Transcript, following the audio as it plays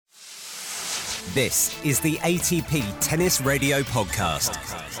This is the ATP Tennis Radio Podcast.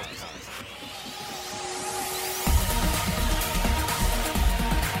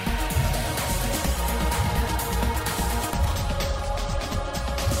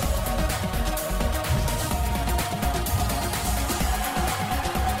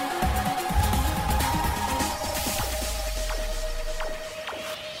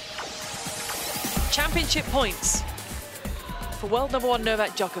 Championship points for world number one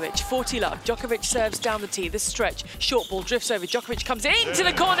Novak Djokovic. 40 love. Djokovic serves down the tee. This stretch, short ball drifts over. Djokovic comes into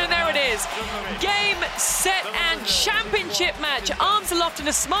the corner, and there it is. Game, set, and championship match. Arms aloft and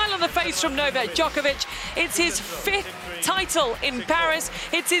a smile on the face from Novak Djokovic. It's his 5th title in Paris.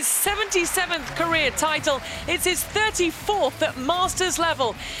 It's his 77th career title. It's his 34th at Masters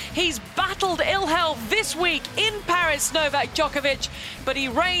level. He's battled ill health this week in Paris, Novak Djokovic, but he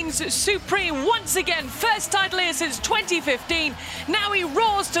reigns supreme once again. First title here since 2015. Now he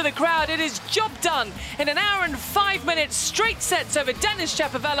roars to the crowd. It is job done in an hour and 5 minutes. Straight sets over Denis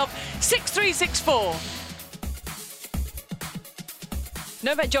Shapovalov, 6-3, 6-4.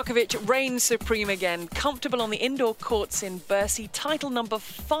 Novak Djokovic reigns supreme again, comfortable on the indoor courts in Bercy, title number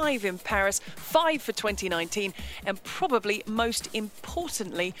 5 in Paris, 5 for 2019, and probably most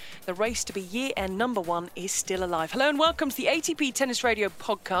importantly, the race to be year-end number 1 is still alive. Hello and welcome to the ATP Tennis Radio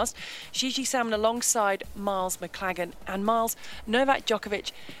Podcast. Gigi, Salmon alongside Miles Maclagan. And Miles, Novak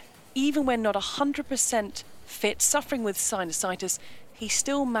Djokovic, even when not 100% fit, suffering with sinusitis, he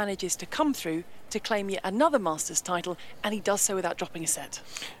still manages to come through to claim yet another Masters title, and he does so without dropping a set.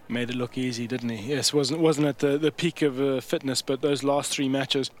 Made it look easy, didn't he? Yes, wasn't at the peak of fitness, but those last 3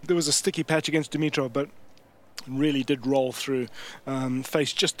 matches, there was a sticky patch against Dimitrov, but really did roll through,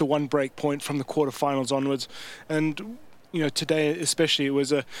 faced just the 1 break point from the quarterfinals onwards, and you know, today especially, it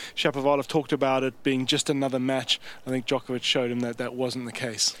was Shapovalov talked about it being just another match. I think Djokovic showed him that that wasn't the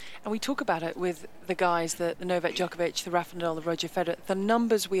case. And we talk about it with the guys, the Novak Djokovic, the Rafa Nadal, the Roger Federer. The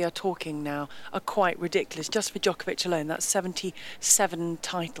numbers we are talking now are quite ridiculous. Just for Djokovic alone, that's 77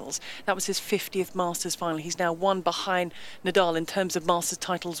 titles. That was his 50th Masters final. He's now 1 behind Nadal in terms of Masters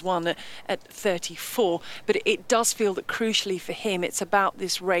titles won at 34. But it does feel that crucially for him, it's about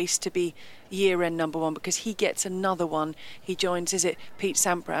this race to be year-end number 1, because he gets another one. He joins, is it Pete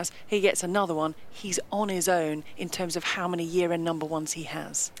Sampras? He gets another one. He's on his own in terms of how many year-end number 1s he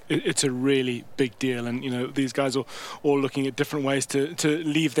has. It's a really big deal, and you know, these guys are all looking at different ways to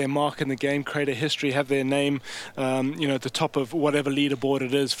leave their mark in the game, create a history, have their name you know, at the top of whatever leaderboard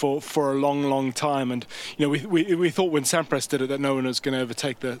it is for a long time. And you know, we thought when Sampras did it that no one was going to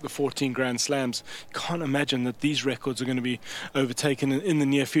overtake the 14 Grand Slams. Can't imagine that these records are going to be overtaken in the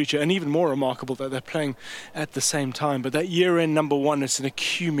near future, and even more remarkable that they're playing at the same time. But that year-end number 1, it's an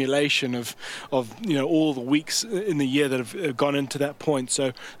accumulation of you know, all the weeks in the year that have gone into that point.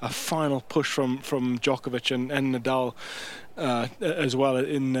 So a final push from Djokovic and Nadal as well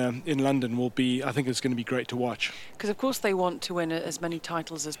in London will be, I think it's going to be great to watch. Because of course they want to win as many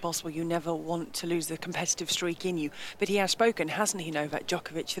titles as possible. You never want to lose the competitive streak in you. But he has spoken, hasn't he, Novak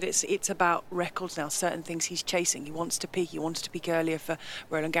Djokovic, that it's about records now, certain things he's chasing. He wants to peak. He wanted to peak earlier for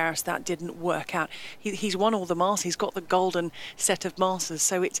Roland Garros. That didn't work out. He's won all the Masters. He's got the golden set of Masters.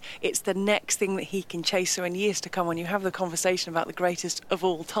 So it's the next thing that he can chase. So in years to come, when you have the conversation about the greatest of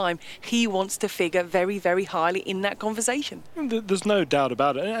all time, he wants to figure very, very highly in that conversation. There's no doubt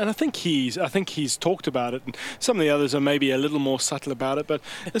about it, and I think he's talked about it, and some of the others are maybe a little more subtle about it. But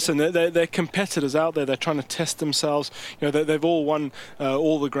listen, they're competitors out there. They're trying to test themselves. You know, they've all won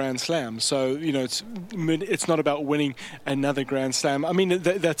all the Grand Slams, so you know, it's not about winning another Grand Slam. I mean,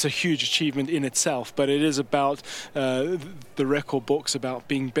 that's a huge achievement in itself, but it is about the record books, about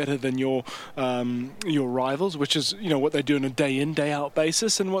being better than your rivals, which is, you know, what they do on a day in, day out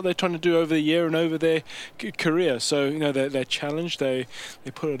basis, and what they're trying to do over the year and over their career. So you know, they're challenged. They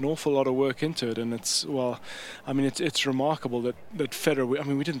put an awful lot of work into it, and it's remarkable that Federer. I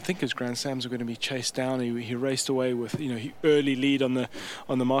mean, we didn't think his Grand Slams were going to be chased down. He raced away with, you know, early lead on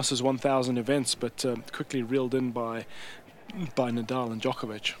the Masters 1000 events, but quickly reeled in by Nadal and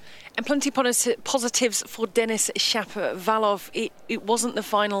Djokovic. And plenty positives for Denis Shapovalov. It wasn't the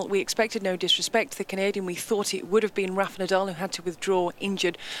final we expected, no disrespect to the Canadian. We thought it would have been Rafa Nadal, who had to withdraw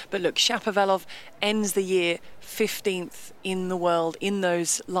injured. But look, Shapovalov ends the year 15th in the world in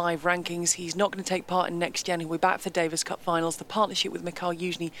those live rankings. He's not going to take part in next gen. He'll be back for the Davis Cup finals. The partnership with Mikhail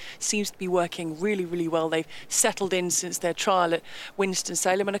Youzhny seems to be working really, really well. They've settled in since their trial at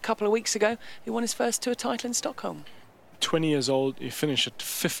Winston-Salem, and a couple of weeks ago, he won his first tour title in Stockholm. 20 years old, he finished at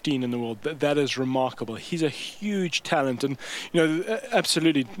 15 in the world. That is remarkable. He's a huge talent, and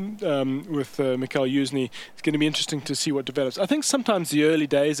absolutely with Mikhail Youzhny, it's going to be interesting to see what develops. I think sometimes the early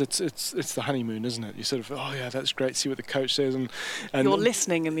days, it's the honeymoon, isn't it? You sort of, oh yeah, that's great. See what the coach says, and you're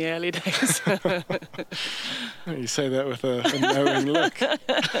listening in the early days. You say that with a knowing look.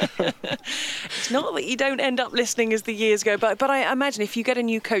 It's not that you don't end up listening as the years go, but I imagine if you get a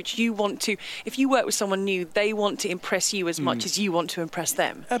new coach, if you work with someone new, they want to impress you as much as you want to impress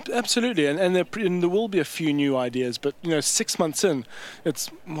them. Absolutely, and there will be a few new ideas, but 6 months in,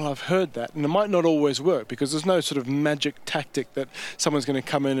 I've heard that, and it might not always work because there's no sort of magic tactic that someone's going to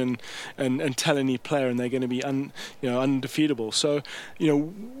come in and tell any player and they're going to be undefeatable. So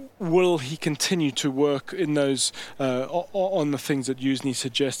will he continue to work in those on the things that Youzhny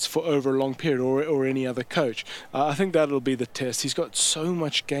suggests for over a long period, or any other coach? I think that'll be the test. He's got so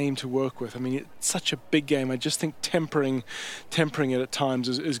much game to work with. I mean, it's such a big game. I just think tempering it at times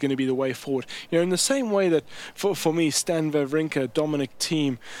is going to be the way forward. In the same way that for me, Stan Wawrinka, Dominic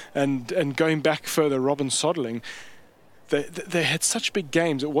Thiem, and going back further, Robin Soderling, they had such big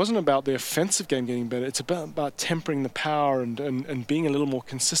games. It wasn't about the offensive game getting better. It's about tempering the power and being a little more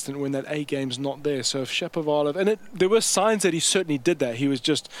consistent when that A game's not there. So if Shapovalov, and there were signs that he certainly did that. He was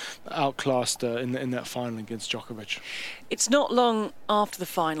just outclassed in that final against Djokovic. It's not long after the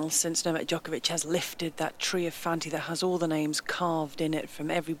final since Novak Djokovic has lifted that tree of fantasy that has all the names carved in it from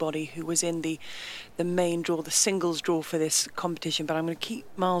everybody who was in the main draw, the singles draw for this competition. But I'm going to keep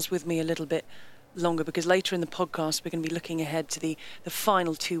Miles with me a little bit longer, because later in the podcast we're going to be looking ahead to the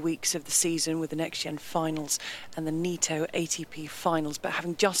final 2 weeks of the season with the Next Gen finals and the NITO ATP finals. But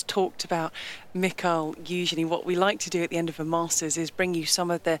having just talked about Mikhail Youzhny, what we like to do at the end of a Masters is bring you some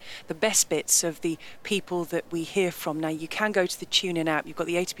of the best bits of the people that we hear from. Now, you can go to the TuneIn app. You've got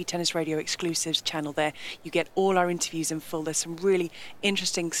the ATP Tennis Radio exclusives channel there. You get all our interviews in full. There's some really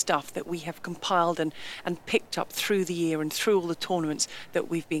interesting stuff that we have compiled and picked up through the year and through all the tournaments that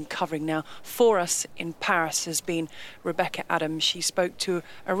we've been covering. Now, for us in Paris has been Rebecca Adams. She spoke to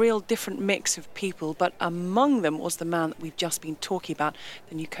a real different mix of people, but among them was the man that we've just been talking about,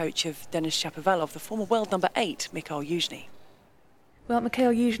 the new coach of Denis Shapovalov, the former world number 8, Mikhail Youzhny. Well,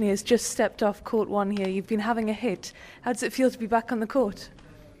 Mikhail Youzhny has just stepped off court 1 here. You've been having a hit. How does it feel to be back on the court?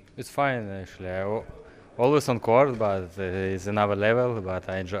 It's fine, actually. I'm always on court, but it's another level, but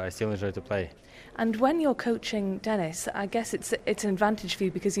I still enjoy to play. And when you're coaching Denis, I guess it's an advantage for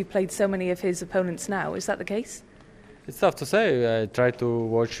you because you've played so many of his opponents now. Is that the case? It's tough to say. I try to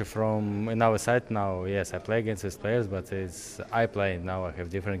watch from another side now. Yes, I play against these players, but I play now. I have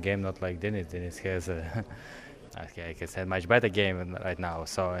different game, not like Denis. Denis has I can say much better game right now.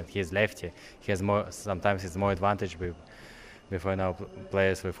 So, and he's lefty. He has more. Sometimes it's more advantage before now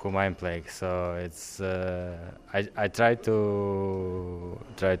players with whom I'm playing. So it's I try to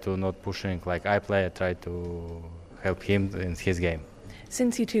not pushing like I play. I try to help him in his game.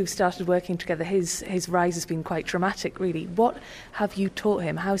 Since you two have started working together, his rise has been quite dramatic, really. What have you taught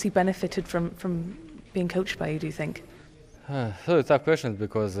him? How has he benefited from being coached by you, do you think? So it's a tough question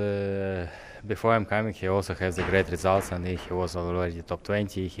because before I'm coming, he also has the great results, and he was already top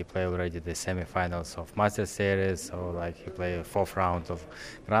 20. He played already the semi-finals of Masters Series, so like he played 4th round of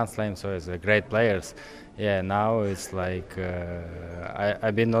Grand Slam. So he's a great players. Yeah, now it's like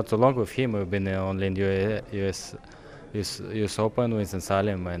I've been not too long with him. We've been only in the US Open with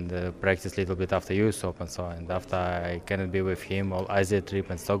Salmon and practiced a little bit after US Open. So and after I cannot be with him all Asia trip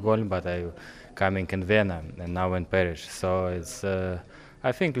in Stockholm, but I coming in Vienna and now in Paris. So it's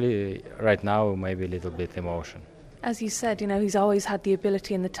I think right now maybe a little bit emotion. As you said, he's always had the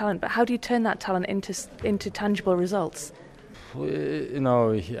ability and the talent, but how do you turn that talent into tangible results?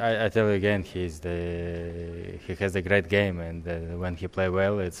 I tell you again, he has a great game, and when he play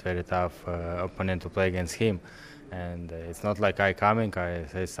well, it's very tough opponent to play against him. And it's not like I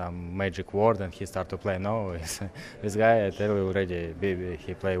say some magic word and he start to play. No, this guy, I tell you already,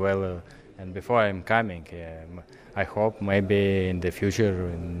 he play well. And before I'm coming, I hope maybe in the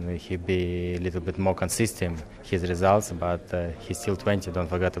future he be a little bit more consistent, his results, but he's still 20, don't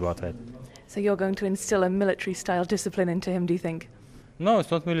forget about that. So you're going to instill a military-style discipline into him, do you think? No,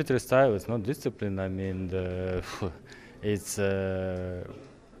 it's not military style, it's not discipline. I mean, it's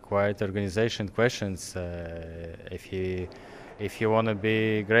quite organization questions. If he want to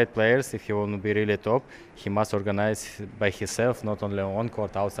be great players, if he want to be really top, he must organize by himself, not only on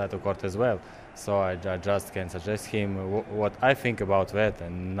court, outside the court as well. So I just can suggest him what I think about that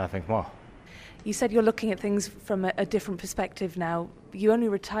and nothing more. You said you're looking at things from a different perspective now. You only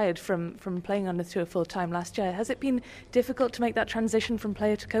retired from playing on the tour full time last year. Has it been difficult to make that transition from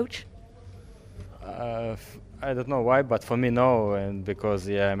player to coach? I don't know why, but for me, no. And because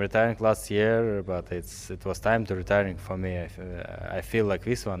I'm retiring last year, but it was time to retiring for me. I feel like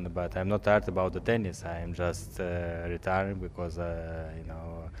this one, but I'm not tired about the tennis. I'm just retiring because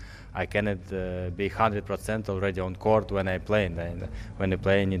I cannot be 100% already on court when I play. And when I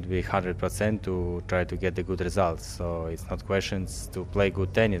play, I need to be 100% to try to get the good results. So it's not questions to play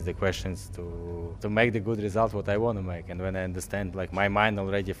good tennis. The questions to make the good result what I want to make. And when I understand, like my mind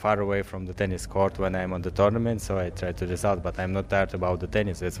already far away from the tennis court when I'm on the tournament, so I try to result. But I'm not tired about the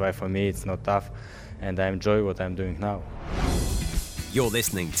tennis. That's why for me it's not tough, and I enjoy what I'm doing now. You're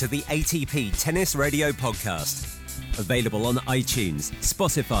listening to the ATP Tennis Radio Podcast. Available on iTunes,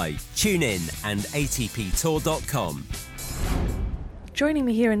 Spotify, TuneIn and atptour.com. Joining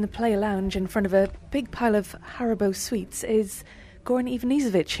me here in the Player Lounge in front of a big pile of Haribo sweets is Goran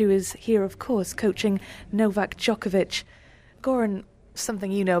Ivanisevic, who is here, of course, coaching Novak Djokovic. Goran,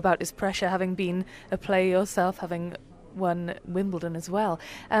 something you know about is pressure, having been a player yourself, having won Wimbledon as well.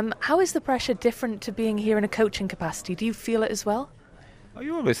 How is the pressure different to being here in a coaching capacity? Do you feel it as well?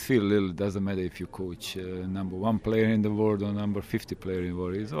 You always feel a little, doesn't matter if you coach number 1 player in the world or number 50 player in the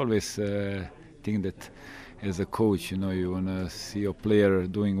world. It's always think that as a coach, you want to see your player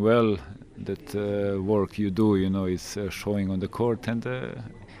doing well, that work you do, is showing on the court. And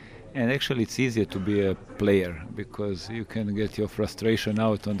actually it's easier to be a player because you can get your frustration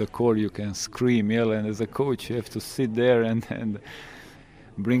out on the court, you can scream, yell, and as a coach you have to sit there and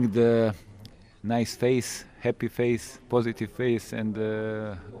bring the nice face, happy face, positive face, and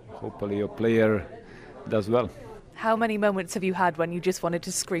hopefully your player does well. How many moments have you had when you just wanted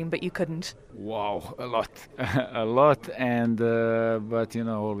to scream but you couldn't? Wow, a lot, a lot, and but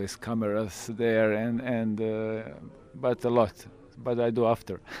always cameras there, and but a lot. But I do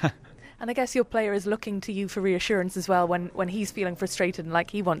after. And I guess your player is looking to you for reassurance as well when he's feeling frustrated and like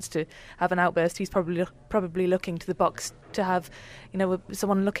he wants to have an outburst. He's probably looking to the box to have,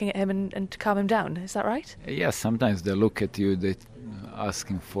 someone looking at him and to calm him down. Is that right? Yes, sometimes they look at you, they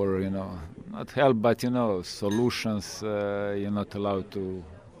asking for, not help, but, solutions. You're not allowed to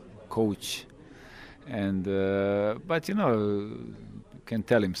coach. And, but, you can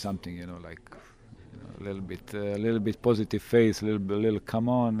tell him something, like, a little bit positive face, a little come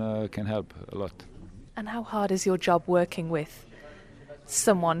on, can help a lot. And how hard is your job working with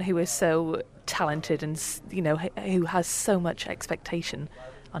someone who is so talented and who has so much expectation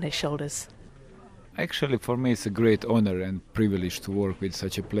on his shoulders? Actually, for me, it's a great honor and privilege to work with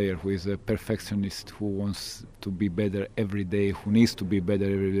such a player who is a perfectionist, who wants to be better every day, who needs to be better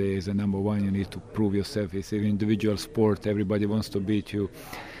every day. As a number 1, you need to prove yourself. It's an individual sport. Everybody wants to beat you,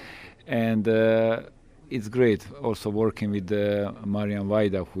 and it's great also working with Marian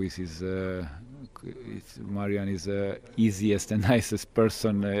Vajda, who is Marian is the easiest and nicest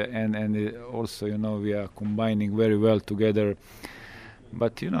person, and also, we are combining very well together.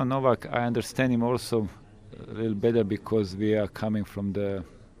 But, Novak, I understand him also a little better because we are coming from there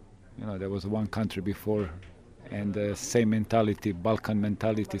was one country before, and the same mentality, Balkan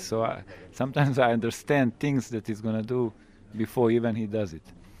mentality. So sometimes I understand things that he's going to do before even he does it.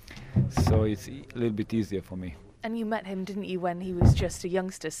 So it's a little bit easier for me. And you met him, didn't you, when he was just a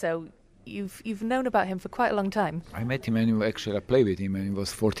youngster? So you've known about him for quite a long time. I met him and actually I played with him when he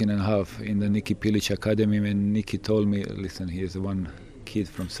was 14 and a half in the Niki Pilic Academy, when Niki told me, listen, he is one kid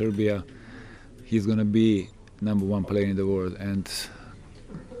from Serbia. He's going to be number 1 player in the world. And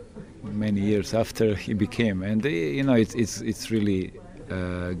many years after he became. And, it's really,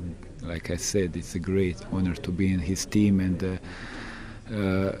 like I said, it's a great honor to be in his team, and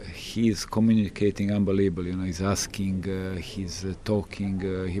he's communicating unbelievable. He's asking, he's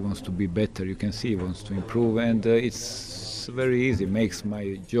talking, he wants to be better. You can see he wants to improve, and it's very easy. Makes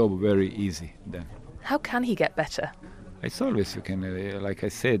my job very easy then. How can he get better? It's always you can, like I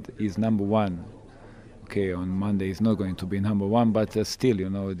said, he's number 1. Okay, on Monday he's not going to be number 1, but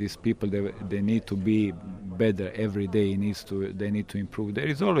still, these people, they need to be better every day. They need to improve. There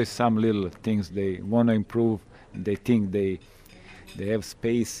is always some little things they want to improve. They think they have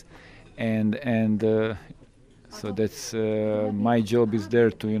space, and so that's my job is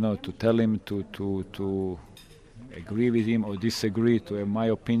there to to tell him to agree with him or disagree, to have my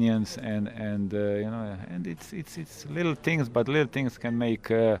opinions, and it's little things, but little things can make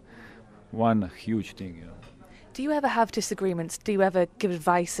one huge thing. Do you ever have disagreements? Do you ever give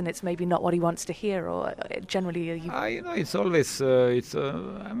advice and it's maybe not what he wants to hear, or generally are you? It's always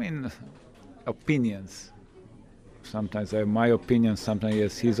opinions. Sometimes I have my opinion, sometimes he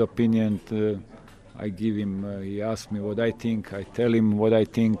has his opinion. I give him, he asks me what I think, I tell him what I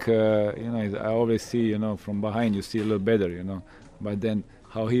think. I always see, from behind you see a little better, but then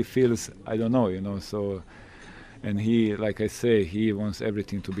how he feels, I don't know, so And he, like I say, he wants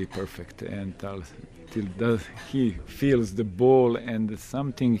everything to be perfect, and till he feels the ball and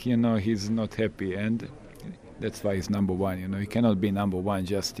something, he's not happy, and that's why he's number one. He cannot be number one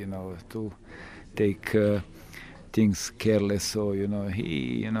just, to take things careless. So,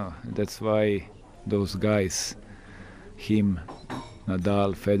 that's why those guys, him,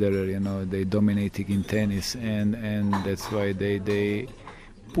 Nadal, Federer, they dominating in tennis, and that's why they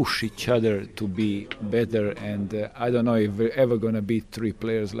push each other to be better. And I don't know if we're ever going to be three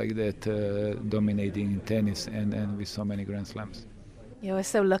players like that dominating in tennis and with so many Grand Slams. Yeah, we're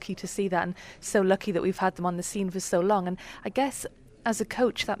so lucky to see that, and so lucky that we've had them on the scene for so long. And I guess as a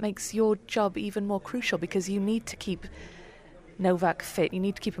coach, that makes your job even more crucial, because you need to keep Novak fit, you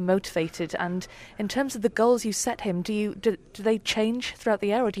need to keep him motivated. And in terms of the goals you set him, do they change throughout the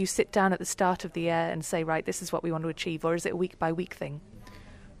year, or do you sit down at the start of the year and say, right, this is what we want to achieve, or is it a week by week thing?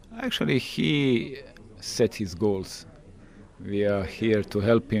 Actually, he set his goals. We are here to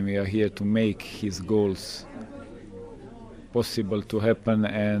help him, we are here to make his goals possible to happen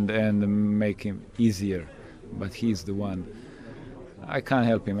and make him easier, but he's the one. I can't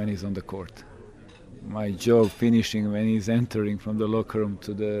help him when he's on the court. My job finishing when he's entering from the locker room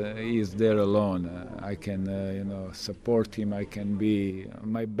he is there alone. I can support him, I can be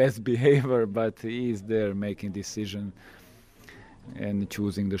my best behavior, but he is there making decision and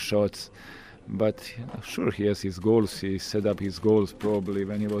choosing the shots. But sure, he has his goals. He set up his goals probably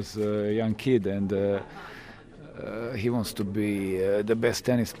when he was a young kid, and he wants to be the best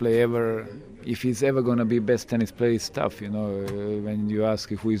tennis player ever. If he's ever going to be best tennis player, it's tough, when you ask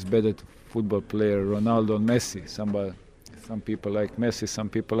who is better football player, Ronaldo or Messi. Some people like Messi, some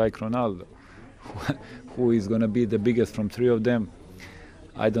people like Ronaldo. Who is going to be the biggest from three of them?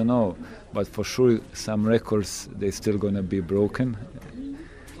 I don't know, but for sure some records, they're still going to be broken.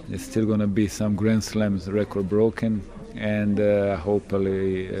 There's still going to be some Grand Slams record broken, and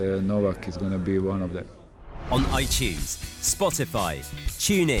hopefully Novak is going to be one of them. On iTunes, Spotify,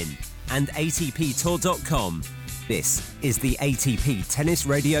 TuneIn and ATPTour.com, this is the ATP Tennis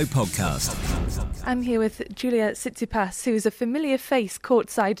Radio Podcast. I'm here with Giulia Tsitsipas, who is a familiar face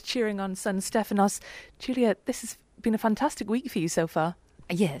courtside cheering on son Stefanos. Giulia, this has been a fantastic week for you so far.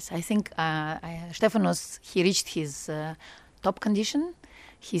 Yes, I think Stefanos, he reached his top condition.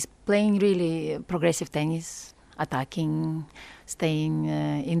 He's playing really progressive tennis, attacking, staying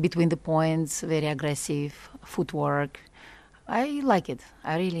in between the points, very aggressive, footwork. I like it.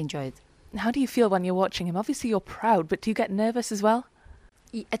 I really enjoy it. How do you feel when you're watching him? Obviously you're proud, but do you get nervous as well?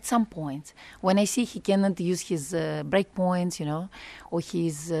 At some point, when I see he cannot use his break points, or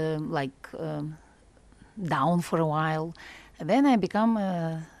he's down for a while, then I become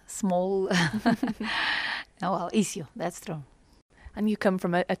a small issue. That's true. And you come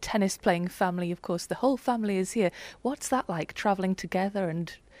from a tennis-playing family, of course. The whole family is here. What's that like, travelling together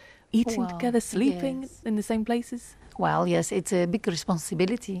and eating together, sleeping in the same places? Well, yes, it's a big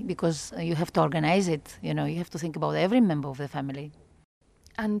responsibility because you have to organize it. You have to think about every member of the family.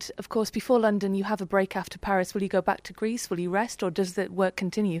 And, of course, before London, you have a break after Paris. Will you go back to Greece? Will you rest, or does the work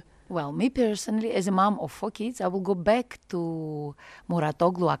continue? Well, me personally, as a mom of 4 kids, I will go back to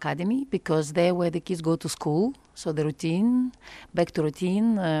Muratoglu Academy because there where the kids go to school. So the routine, back to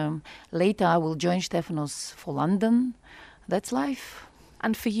routine. Later, I will join Stefanos for London. That's life.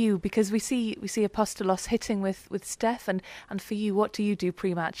 And for you, because we see Apostolos hitting with Steph, and for you, what do you do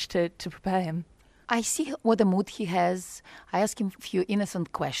pre-match to prepare him? I see what the mood he has. I ask him a few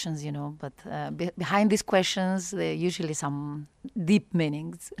innocent questions, but behind these questions, there are usually some deep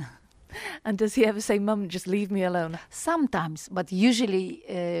meanings. And does he ever say, Mum, just leave me alone? Sometimes, but usually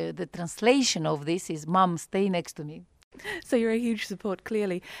the translation of this is, Mum, stay next to me. So you're a huge support,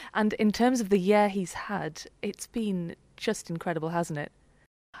 clearly. And in terms of the year he's had, it's been just incredible, hasn't it?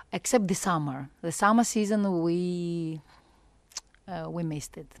 Except the summer. The summer season, we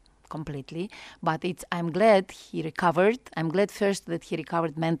missed it completely. But I'm glad he recovered. I'm glad first that he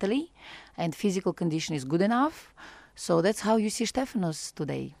recovered mentally and physical condition is good enough. So that's how you see Stefanos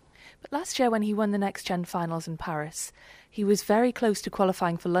today. But last year when he won the Next Gen finals in Paris, he was very close to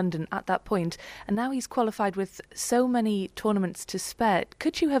qualifying for London at that point, and now he's qualified with so many tournaments to spare.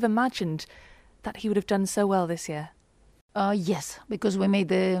 Could you have imagined that he would have done so well this year? Yes, because we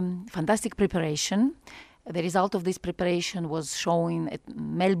made a fantastic preparation. The result of this preparation was shown at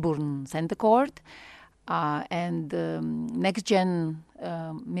Melbourne Centre Court, and Next Gen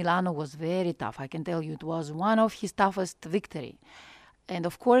Milano was very tough. I can tell you it was one of his toughest victory. And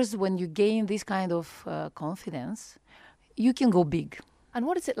of course, when you gain this kind of confidence, you can go big. And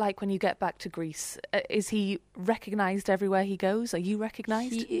what is it like when you get back to Greece? Is he recognised everywhere he goes? Are you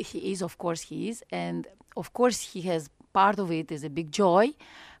recognised? He is, of course he is. And of course he has part of it is a big joy.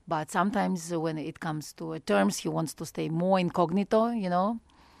 But sometimes when it comes to terms, he wants to stay more incognito, you know.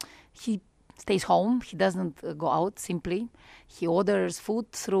 He stays home. He doesn't go out simply. He orders food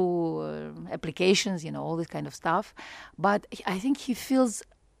through applications, you know, all this kind of stuff. But I think he feels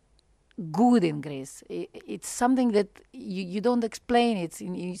good in Greece. It's something that you don't explain. It's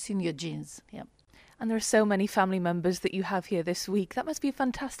in your genes. Yeah. And there are so many family members that you have here this week. That must be a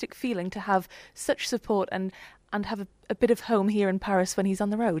fantastic feeling to have such support and have a bit of home here in Paris when he's on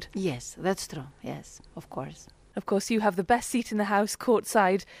the road. Yes, that's true. Yes, of course. Of course, you have the best seat in the house,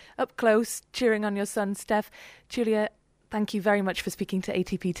 courtside, up close, cheering on your son, Steph. Julia, thank you very much for speaking to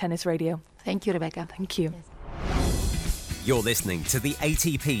ATP Tennis Radio. Thank you, Rebecca. Thank you. Yes. You're listening to the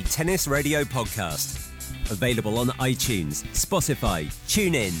ATP Tennis Radio podcast. Available on iTunes, Spotify,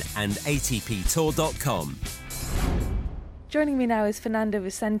 TuneIn and atptour.com. Joining me now is Fernando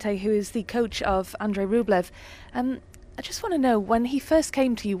Vicente, who is the coach of Andrei Rublev. I just want to know, when he first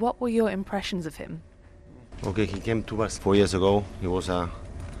came to you, what were your impressions of him? Okay, he came to us 4 years ago. He was the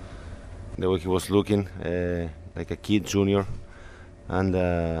way he was looking, like a kid, junior. And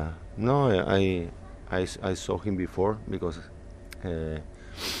I saw him before because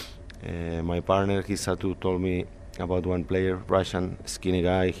my partner, he started to tell me about one player, Russian, skinny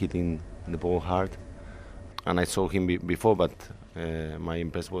guy, hitting the ball hard. And I saw him before, but my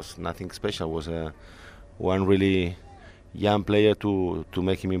impression was nothing special. It was one really young player to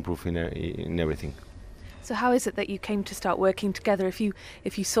make him improve in everything. So how is it that you came to start working together? If you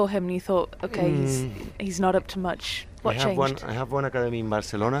saw him and you thought, okay, he's not up to much, what changed? I have one academy in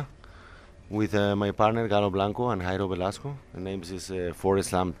Barcelona with my partner Galo Blanco and Jairo Velasco. The name is Forest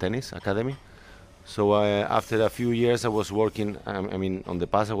Slam Tennis Academy. So after a few years I was working, on the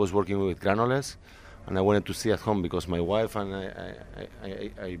past I was working with Granollers, and I wanted to stay at home because my wife and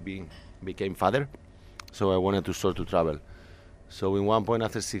I became father, so I wanted to start to travel. So in one point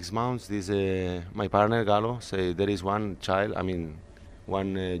after 6 months, my partner Galo said there is one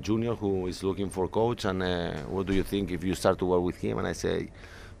junior who is looking for a coach, and what do you think if you start to work with him? And I say,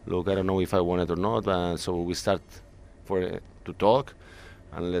 look, I don't know if I want it or not. So we start to talk,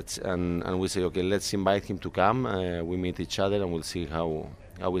 and we say, okay, let's invite him to come. We meet each other and we'll see how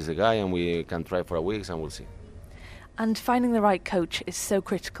is the guy, and we can try for a week and we'll see. And finding the right coach is so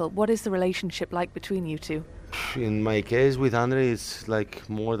critical. What is the relationship like between you two? In my case with Andre, it's like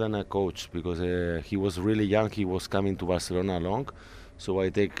more than a coach because he was really young. He was coming to Barcelona along, so I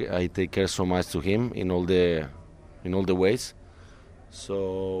take care so much to him in all the ways.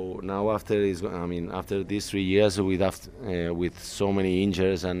 So now after these 3 years with so many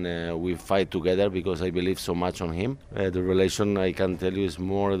injuries, and we fight together because I believe so much on him. The relation, I can tell you, is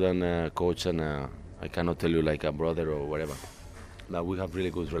more than a coach, and I cannot tell you like a brother or whatever. But we have really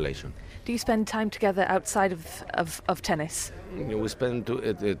good relation. Do you spend time together outside of tennis? We spend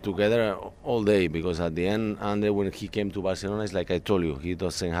together all day because at the end, Andre, when he came to Barcelona, it's like I told you, he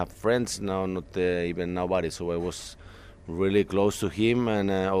doesn't have friends now, not even nobody. So I was really close to him, and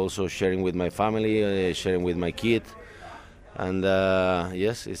also sharing with my family, sharing with my kid. And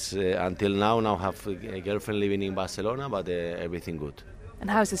yes, it's until now I have a girlfriend living in Barcelona, but everything good. And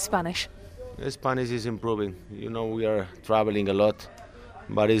how's his Spanish? Spanish is improving. You know, we are traveling a lot,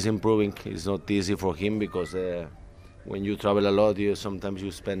 but it's improving. It's not easy for him because when you travel a lot, sometimes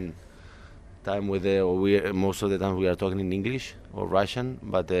you spend time with most of the time we are talking in English or Russian,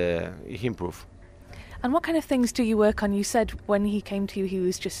 but he improved. And what kind of things do you work on? You said when he came to you, he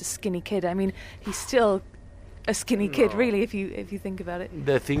was just a skinny kid. I mean, he's still a skinny kid, really, if you think about it.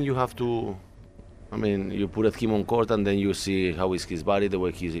 The thing you have to, you put him on court and then you see how is his body, the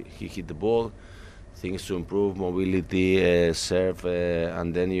way he hit the ball, things to improve, mobility, serve,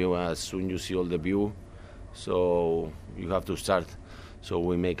 and then as soon you see all the view, so you have to start. So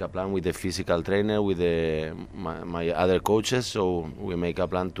we make a plan with the physical trainer, with my other coaches, so we make a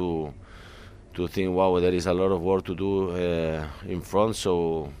plan to think, wow, there is a lot of work to do in front,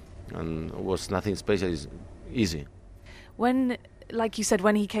 and it was nothing special, it's easy. When, like you said,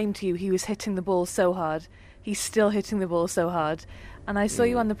 when he came to you, he was hitting the ball so hard. He's still hitting the ball so hard. And I saw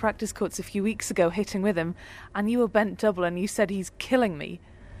you on the practice courts a few weeks ago hitting with him, and you were bent double, and you said, he's killing me.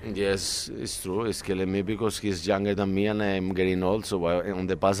 Yes, it's true, he's killing me because he's younger than me and I'm getting old. So on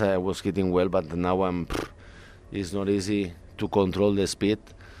the past I was hitting well, but now it's not easy to control the speed.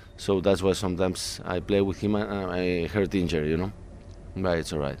 So that's why sometimes I play with him and I hurt injury, but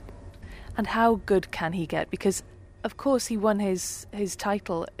it's all right. And how good can he get? Because, of course, he won his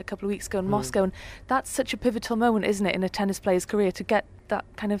title a couple of weeks ago in Moscow, and that's such a pivotal moment, isn't it, in a tennis player's career, to get that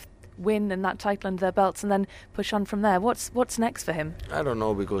kind of win and that title under their belts and then push on from there? What's next for him? I don't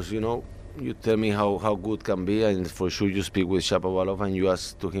know, because you tell me how good can be, and for sure you speak with Shapovalov and you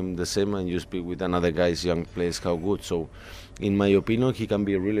ask to him the same, and you speak with another guy's young players how good. So in my opinion he can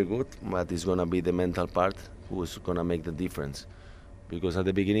be really good, but it's gonna be the mental part who's gonna make the difference. Because at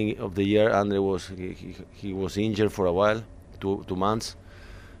the beginning of the year Andre was he was injured for a while, 2 months,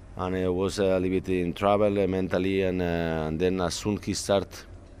 and he was a little bit in trouble mentally, and then as soon he start,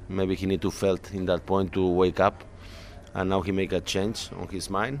 maybe he need to felt in that point to wake up, and now he make a change on his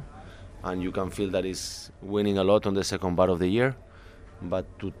mind, and you can feel that he's winning a lot on the second part of the year. But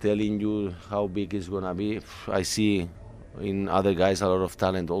to telling you how big it's gonna be, I see in other guys a lot of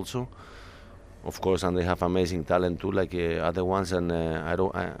talent also, of course, and they have amazing talent too, like other ones. And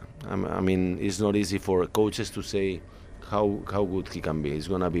I mean, it's not easy for coaches to say how good he can be. He's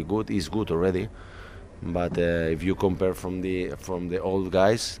gonna be good. He's good already. But if you compare from the old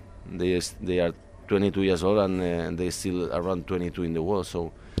guys, they are 22 years old and they still around 22 in the world.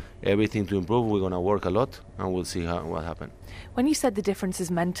 So everything to improve. We're gonna work a lot, and we'll see what happens. When you said the difference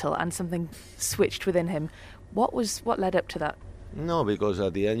is mental and something switched within him, what led up to that? No, because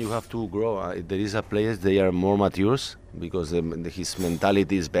at the end you have to grow. There is a players, they are more matures because his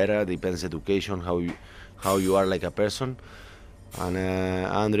mentality is better. Depends education, how you are like a person. And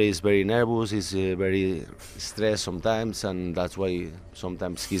Andre is very nervous. He's very stressed sometimes, and that's why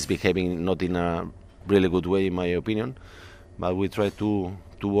sometimes he's behaving not in a really good way, in my opinion. But we try to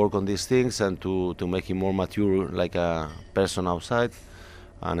work on these things and to make him more mature, like a person outside,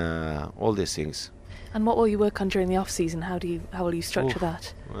 and all these things. And what will you work on during the off-season? How will you structure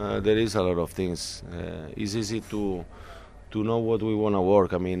that? There is a lot of things. It's easy to know what we want to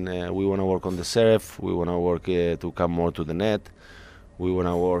work. I mean, we want to work on the serve. We want to work to come more to the net. We want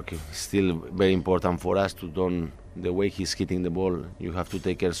to work. Still very important for us to don't the way he's hitting the ball. You have to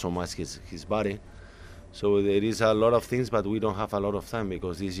take care so much his body. So there is a lot of things, but we don't have a lot of time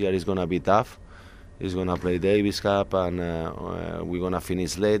because this year is gonna be tough. He's gonna play Davis Cup, and we're gonna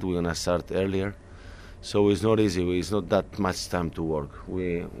finish late. We're gonna start earlier. So it's not easy. It's not that much time to work.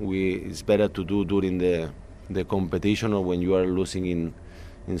 It's better to do during the competition or when you are losing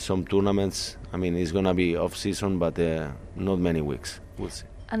in some tournaments. I mean, it's going to be off-season, but not many weeks. We'll see.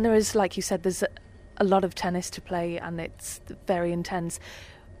 And there is, like you said, there's a lot of tennis to play, and it's very intense.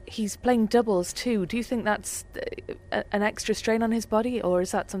 He's playing doubles too. Do you think that's an extra strain on his body, or is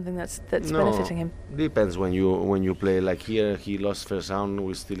that something that's benefiting him? Depends when you play. Like here, he lost first round.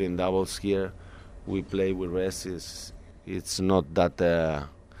 We're still in doubles here. We play with rest. It's not that.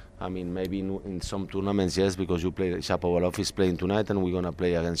 I mean, maybe in some tournaments, yes, because you play. Shapovalov is playing tonight, and we're gonna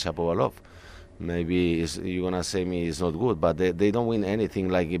play against Shapovalov. Maybe you're gonna say me it's not good, but they don't win anything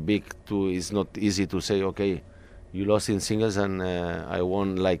like a big two. It's not easy to say, okay, you lost in singles and I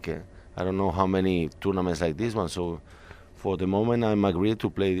won like I don't know how many tournaments like this one. So for the moment, I'm agreed to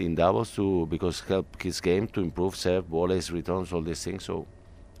play in doubles because help his game to improve serve, volleys, returns, all these things. So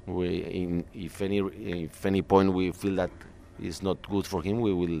if any point we feel that is not good for him,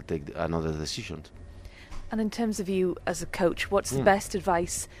 we will take another decision. And in terms of you as a coach, what's the best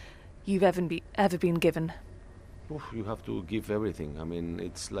advice you've ever been given? You have to give everything. I mean,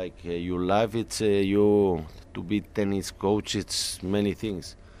 it's like your life. It's you to be tennis coach. It's many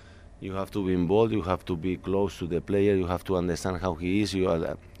things. You have to be involved. You have to be close to the player. You have to understand how he is. You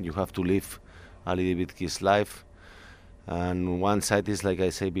have to live a little bit his life. And one side is, like I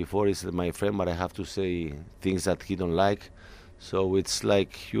said before, is my friend, but I have to say things that he don't like. So it's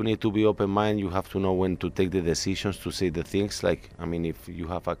like you need to be open-minded. You have to know when to take the decisions, to say the things. Like, I mean, if you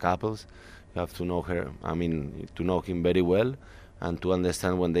have a couple, you have to know her. I mean, to know him very well, and to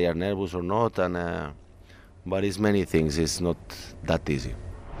understand when they are nervous or not. And but it's many things. It's not that easy.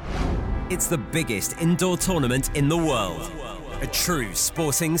 It's the biggest indoor tournament in the world. A true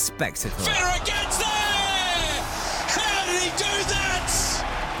sporting spectacle. Federer gets there! How did he do that?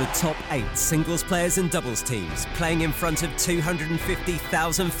 The top 8 singles players and doubles teams playing in front of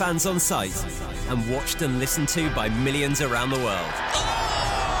 250,000 fans on site and watched and listened to by millions around the world.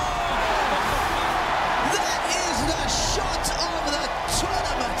 That is the shot of the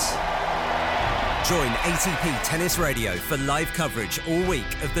tournament. Join ATP Tennis Radio for live coverage all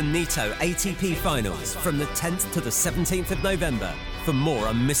week of the NITO ATP Finals from the 10th to the 17th of November for more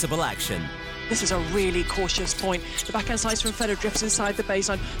unmissable action. This is a really cautious point. The backhand slice from Federer drifts inside the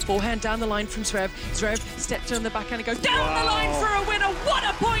baseline. Forehand down the line from Zverev. Zverev steps on the backhand and goes down the line for a winner. What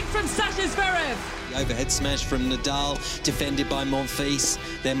a point from Sasha Zverev! The overhead smash from Nadal, defended by Monfils.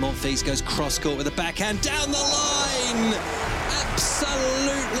 Then Monfils goes cross-court with a backhand down the line.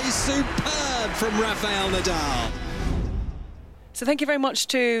 Absolutely superb from Rafael Nadal. So thank you very much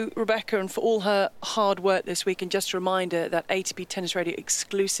to Rebecca and for all her hard work this week. And just a reminder that ATP Tennis Radio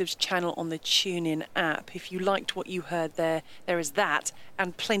exclusives channel on the TuneIn app. If you liked what you heard there is that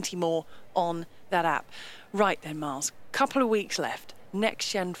and plenty more on that app. Right then, Miles, couple of weeks left.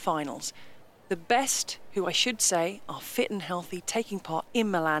 Next Gen finals. The best, who I should say, are fit and healthy, taking part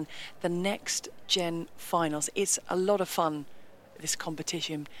in Milan. The Next Gen finals. It's a lot of fun, this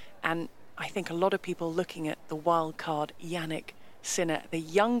competition. And I think a lot of people looking at the wild card, Jannik Sinner, the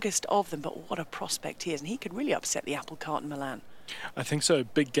youngest of them, but what a prospect he is. And he could really upset the apple cart in Milan. I think so.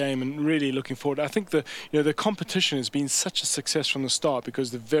 Big game, and really looking forward. I think the competition has been such a success from the start,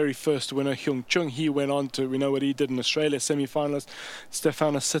 because the very first winner, Hyung Chung, he went on to, we know what he did in Australia, semi-finalist.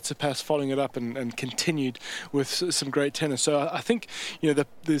 Stefanos Tsitsipas following it up and continued with some great tennis. So I think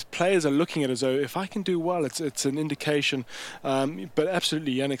these players are looking at it as though if I can do well, it's an indication. But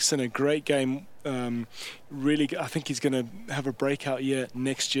absolutely, Jannik Sinner, great game. Really, I think he's going to have a breakout year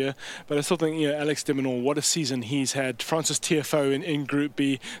next year. But I still think, Alex de Minaur, what a season he's had. Francis Tiafoe in Group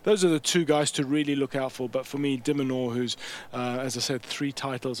B. Those are the two guys to really look out for. But for me, de Minaur, who's, as I said, 3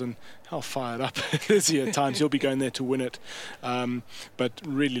 titles, and how fired up is he at times. He'll be going there to win it. But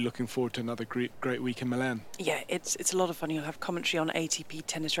really looking forward to another great week in Milan. Yeah, it's a lot of fun. You'll have commentary on ATP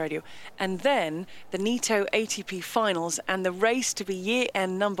Tennis Radio. And then the Nitto ATP Finals, and the race to be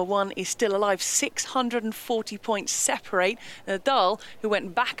year-end #1 is still alive. 640 points separate Nadal, who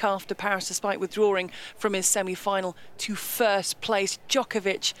went back after Paris despite withdrawing from his semi-final, to first place.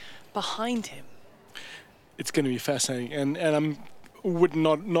 Djokovic behind him. It's going to be fascinating, and would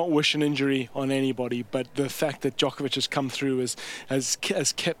not wish an injury on anybody, but the fact that Djokovic has come through has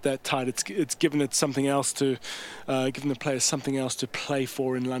kept that tight. It's given it something else to given the players something else to play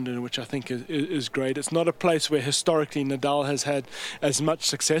for in London, which I think is great. It's not a place where historically Nadal has had as much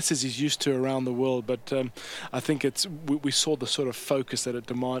success as he's used to around the world, but I think we saw the sort of focus that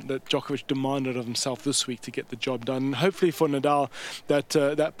Djokovic demanded of himself this week to get the job done. And hopefully for Nadal,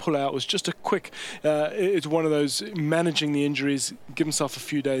 that pull-out was just a quick. It's one of those managing the injuries. Give himself a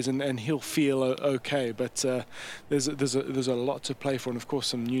few days and he'll feel okay. But there's a lot to play for, and of course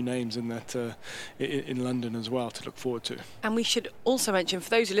some new names in that in London as well to look forward to. And we should also mention, for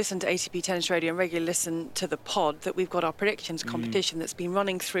those who listen to ATP Tennis Radio and regularly listen to the pod, that we've got our predictions competition that's been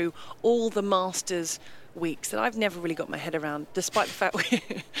running through all the Masters weeks that I've never really got my head around, despite the fact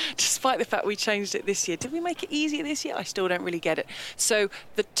we changed it this year. Did we make it easier this year? I still don't really get it. So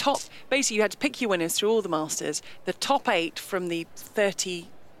the top, basically you had to pick your winners through all the Masters. The top 8 from the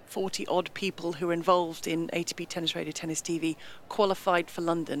 40 odd people who are involved in ATP Tennis Radio, Tennis TV, qualified for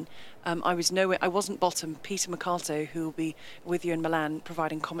London. I wasn't bottom. Peter Mercato, who will be with you in Milan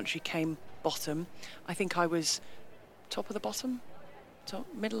providing commentary, came bottom. I think I was top of the bottom. Top,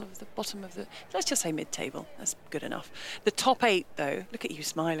 middle of the bottom of the, let's just say mid-table, that's good enough. The top 8 though, look at you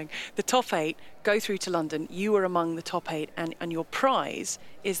smiling, the top 8 go through to London. You were among the top 8, and your prize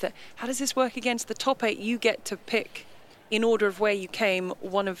is that, how does this work against the top 8? You get to pick, in order of where you came,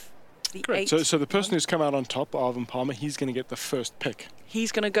 one of the Correct. 8. So the person who's come out on top, Arvin Palmer, he's going to get the first pick.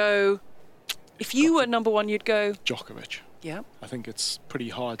 He's going to go, if you were #1, you'd go Djokovic. Yeah, I think it's pretty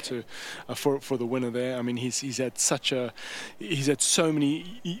hard to for the winner there. I mean, he's had so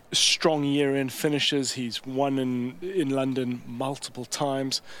many strong year-end finishes. He's won in London multiple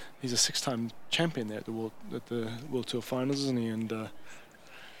times. He's a 6-time champion there at the World Tour Finals, isn't he? And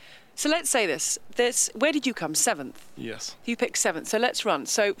so let's say this. Where did you come? 7th. Yes. You picked 7th. So let's run.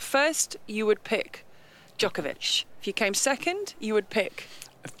 So first, you would pick Djokovic. If you came 2nd, you would pick.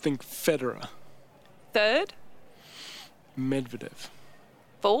 I think Federer. 3rd. Medvedev.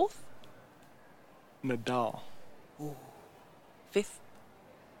 4th? Nadal. Ooh. 5th?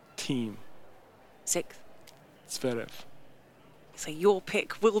 Team. 6th? Zverev. So your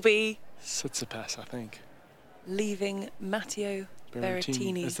pick will be? Tsitsipas, I think. Leaving Matteo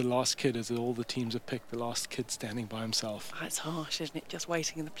Berrettini. As the last kid, as all the teams have picked, the last kid standing by himself. That's harsh, isn't it? Just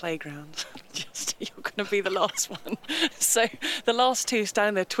waiting in the playground. You're going to be the last one. So the last 2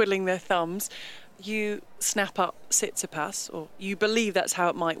 standing there twiddling their thumbs. You snap up Tsitsipas, or you believe that's how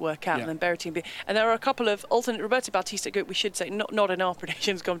it might work out, and then Berrettini. And there are a couple of alternate. Roberto Bautista, we should say, not in our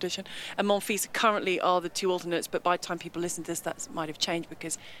predictions competition, and Monfils currently are the 2 alternates, but by the time people listen to this, that might have changed,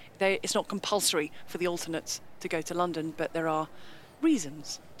 because it's not compulsory for the alternates to go to London, but there are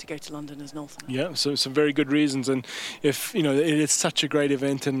reasons to go to London as an alternate. Yeah, so some very good reasons, and if it is such a great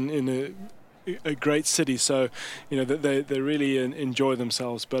event in a great city, so they really enjoy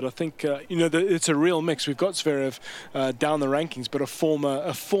themselves. But I think it's a real mix. We've got Zverev down the rankings, but a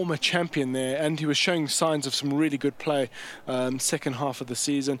former champion there, and he was showing signs of some really good play second half of the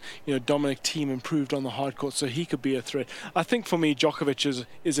season. Dominic Thiem improved on the hard court, so he could be a threat. I think for me, Djokovic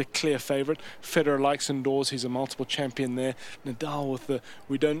is a clear favourite. Federer likes indoors; he's a multiple champion there. Nadal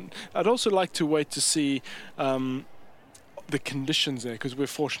I'd also like to wait to see the conditions there, because we're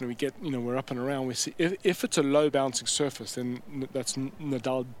fortunate we're up and around. We see if it's a low bouncing surface, then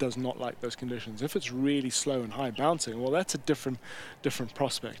Nadal does not like those conditions. If it's really slow and high bouncing, well, that's a different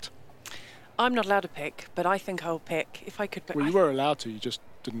prospect. I'm not allowed to pick, but I think I'll pick, if I could pick. Well, you were allowed to, you just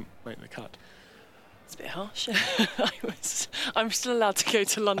didn't make the cut. It's a bit harsh. I'm still allowed to go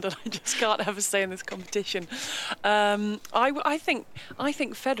to London. I just can't have a say in this competition. I think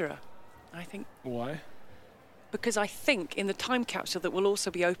Federer. Why? Because I think in the time capsule that will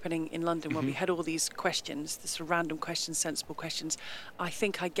also be opening in London, when we had all these questions, the sort of random questions, sensible questions, I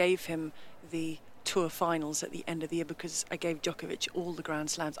think I gave him the Tour finals at the end of the year because I gave Djokovic all the Grand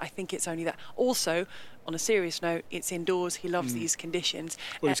Slams. I think it's only that. Also, on a serious note, it's indoors. He loves these conditions.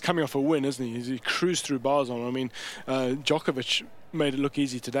 Well, he's coming off a win, isn't he? He cruised through Basel. I mean, Djokovic made it look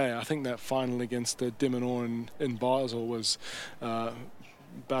easy today. I think that final against De Minaur in Basel was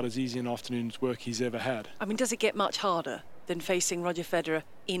about as easy an afternoon's work he's ever had. I mean, does it get much harder than facing Roger Federer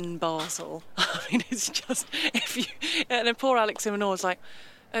in Basel? I mean, it's just, and then poor Alex de Minaur is like,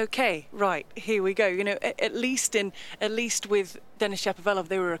 okay, right, here we go. At least with Denis Shapovalov,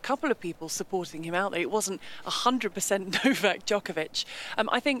 there were a couple of people supporting him out there. It wasn't 100% Novak Djokovic.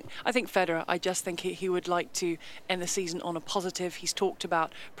 I think Federer. I just think he would like to end the season on a positive. He's talked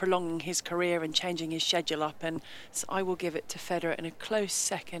about prolonging his career and changing his schedule up, and so I will give it to Federer. In a close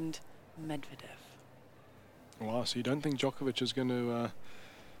second, Medvedev. Wow, so you don't think Djokovic is going to?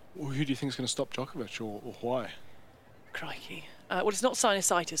 Who do you think is going to stop Djokovic, or why? Crikey. Well, it's not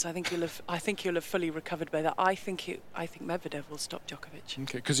sinusitis. I think he'll have fully recovered by that. I think Medvedev will stop Djokovic.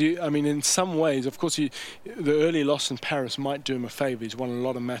 Okay, because in some ways, of course, the early loss in Paris might do him a favour. He's won a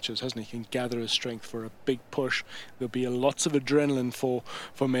lot of matches, hasn't he? He can gather his strength for a big push. There'll be lots of adrenaline for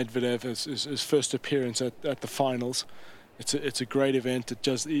Medvedev his first appearance at the finals. It's a great event. It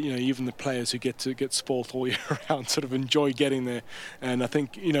does, even the players who get spoilt all year round sort of enjoy getting there. And I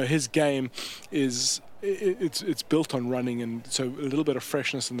think his game is. It's built on running, and so a little bit of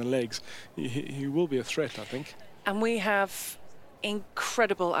freshness in the legs. He will be a threat, I think. And we have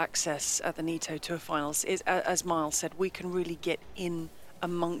incredible access at the NITO Tour Finals. As Miles said, we can really get in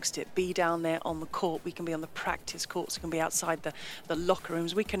amongst it, be down there on the court. We can be on the practice courts, we can be outside the locker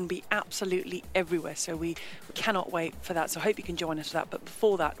rooms. We can be absolutely everywhere. So we cannot wait for that. So I hope you can join us for that. But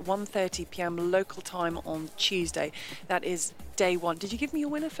before that, 1:30 p.m. local time on Tuesday. That is day one. Did you give me a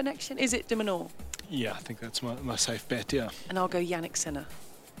winner for next year? Is it de Minaur? Yeah, I think that's my safe bet, yeah. And I'll go Jannik Sinner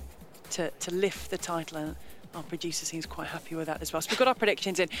to lift the title, and our producer seems quite happy with that as well. So we've got our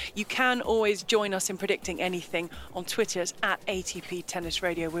predictions in. You can always join us in predicting anything on Twitter. It's at ATP Tennis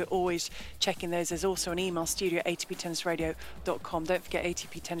Radio. We're always checking those. There's also an email, studio@atptennisradio.com. Don't forget,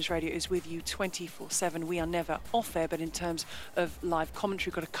 ATP Tennis Radio is with you 24/7. We are never off air, but in terms of live commentary,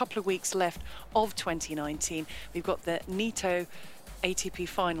 we've got a couple of weeks left of 2019. We've got the NITO ATP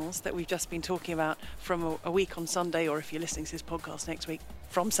finals that we've just been talking about from a week on Sunday, or if you're listening to this podcast next week,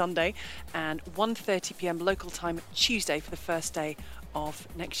 from Sunday, and 1:30 p.m. local time Tuesday for the first day of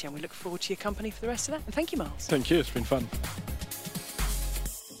next year. And we look forward to your company for the rest of that. And thank you, Miles. Thank you. It's been fun.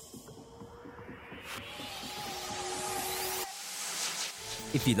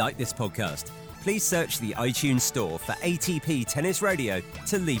 If you like this podcast, please search the iTunes store for ATP Tennis Radio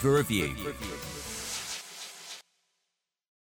to leave a review.